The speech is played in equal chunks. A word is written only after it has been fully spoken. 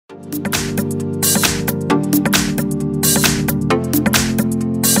OPPO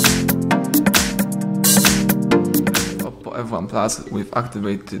F1 Plus with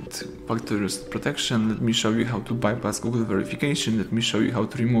activated factory reset protection. Let me show you how to bypass Google verification. Let me show you how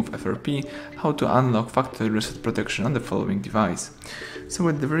to remove FRP, how to unlock factory reset protection on the following device. So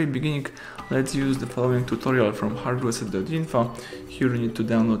at the very beginning, let's use the following tutorial from HardReset.Info. Here you need to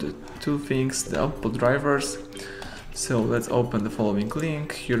download two things, the OPPO drivers. So let's open the following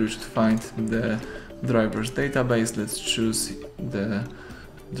link. Here you should find the drivers database. Let's choose the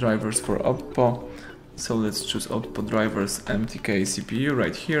drivers for OPPO. So let's choose OPPO drivers MTK CPU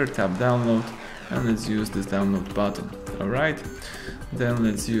right here, tap download, and let's use this download button. Alright, then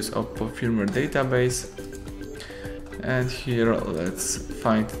let's use OPPO firmware database, and here let's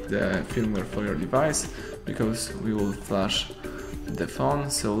find the firmware for your device, because we will flash the phone.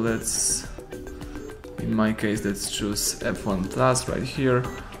 So let's, in my case, let's choose F1 Plus right here,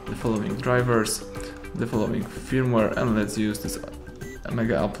 the following drivers, the following firmware, and let's use this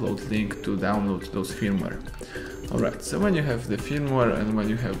mega upload link to download those firmware. Alright, so when you have the firmware and when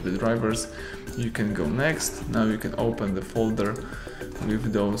you have the drivers, you can go next. Now you can open the folder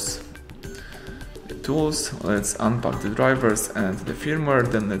with those tools. Let's unpack the drivers and the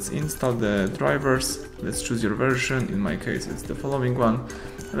firmware, then let's install the drivers. Let's choose your version, in my case it's the following one.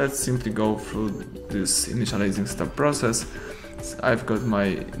 Let's simply go through this initializing step process. I've got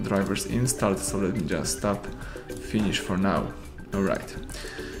my drivers installed, so let me just tap finish for now. Alright,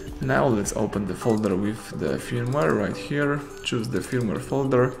 now let's open the folder with the firmware right here, choose the firmware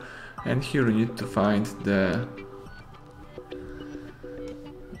folder, and here you need to find the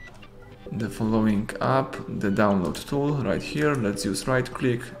following app, the download tool right here. Let's use right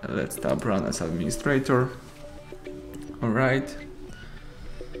click, let's tap run as administrator. Alright,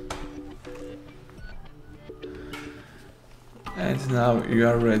 and now you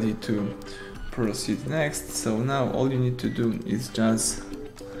are ready to proceed next. So now all you need to do is just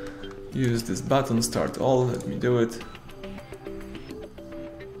use this button, start all. Let me do it.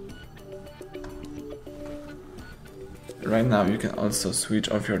 Right now you can also switch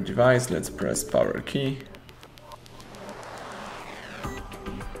off your device. Let's press power key.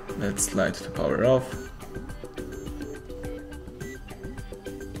 Let's slide to power off.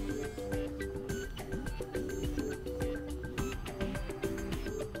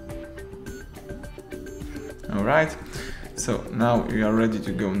 Alright, so now you are ready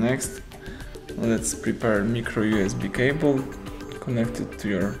to go next. Let's prepare micro USB cable, connect it to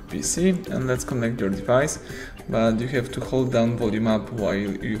your PC, and let's connect your device. But you have to hold down volume up while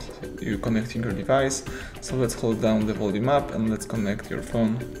you're connecting your device. So let's hold down the volume up and let's connect your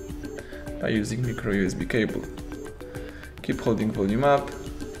phone by using micro USB cable. Keep holding volume up.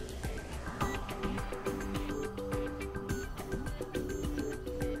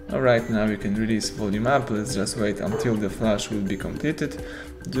 Alright, now you can release volume up. Let's just wait until the flash will be completed.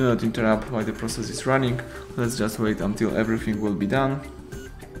 Do not interrupt while the process is running. Let's just wait until everything will be done.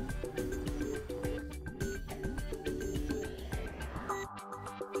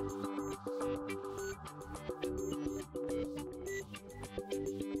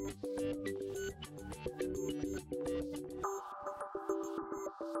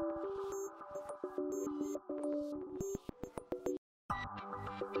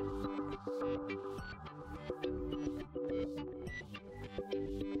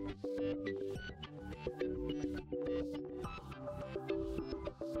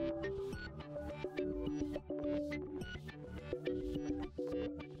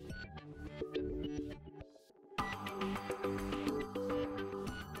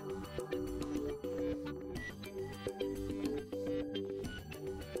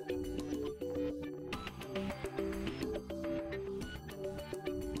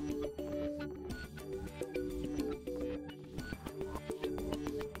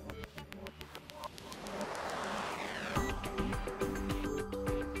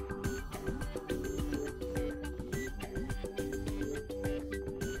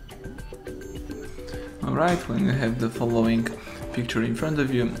 Alright, when you have the following picture in front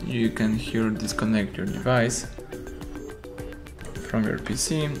of you, you can here disconnect your device from your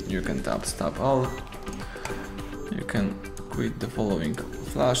PC. You can tap stop all. You can quit the following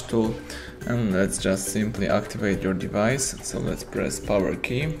flash tool, and let's just simply activate your device. So let's press power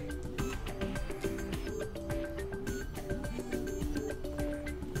key.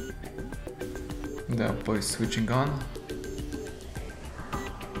 The OPPO is switching on.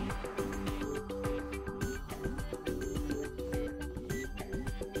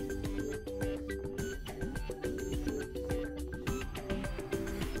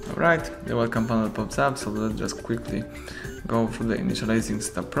 Alright, the welcome panel pops up, so let's just quickly go through the initializing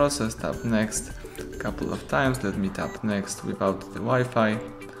step process, tap next a couple of times. Let me tap next without the Wi-Fi,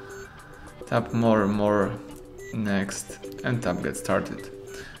 tap more, next, and tap get started.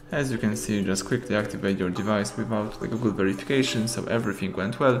 As you can see, just quickly activate your device without the Google verification, so everything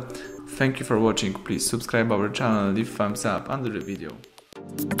went well. Thank you for watching. Please subscribe our channel, leave thumbs up under the video.